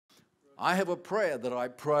I have a prayer that I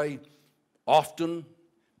pray often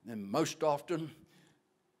and most often.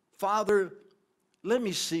 Father, let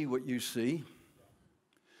me see what you see.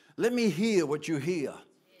 Let me hear what you hear.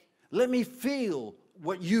 Let me feel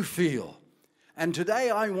what you feel. And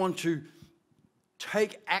today I want to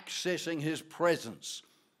take accessing his presence,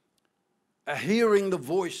 hearing the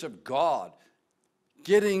voice of God,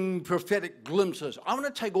 getting prophetic glimpses. I want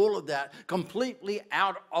to take all of that completely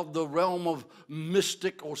out of the realm of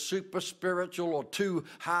mystic or super spiritual or too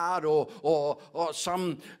hard or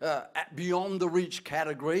some beyond the reach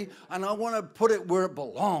category, and I want to put it where it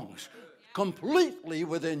belongs, completely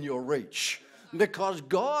within your reach, because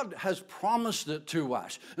God has promised it to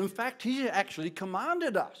us. In fact, he actually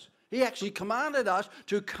commanded us. He actually commanded us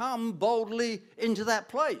to come boldly into that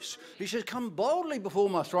place. He says, come boldly before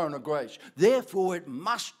my throne of grace. Therefore, it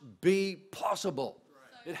must be possible.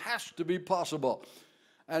 It has to be possible.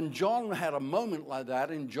 And John had a moment like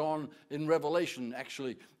that in Revelation,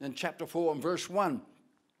 actually, in chapter 4 and verse 1.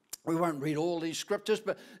 We won't read all these scriptures,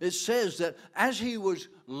 but it says that as he was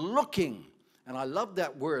looking, and I love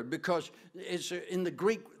that word because it's in the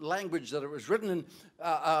Greek language that it was written in.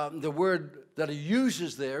 The word that he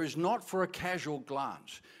uses there is not for a casual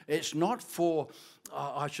glance. It's not for,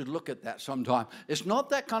 I should look at that sometime. It's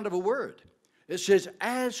not that kind of a word. It says,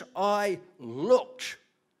 as I looked.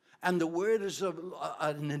 And the word is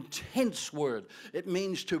an intense word. It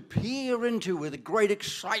means to peer into with a great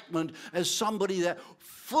excitement as somebody that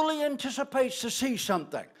fully anticipates to see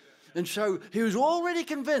something. And so he was already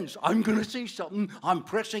convinced, I'm going to see something. I'm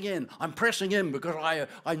pressing in because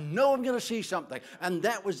I know I'm going to see something. And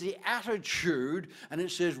that was the attitude. And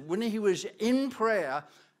it says when he was in prayer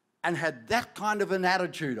and had that kind of an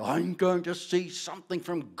attitude, I'm going to see something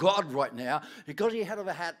from God right now. Because he had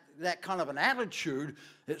that kind of an attitude,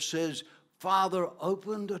 it says, Father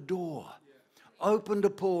opened a door, opened a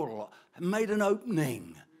portal, made an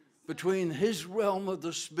opening between his realm of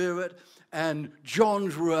the Spirit and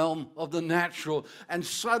John's realm of the natural. And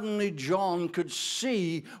suddenly John could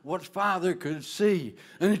see what Father could see.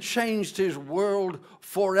 And it changed his world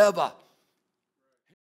forever.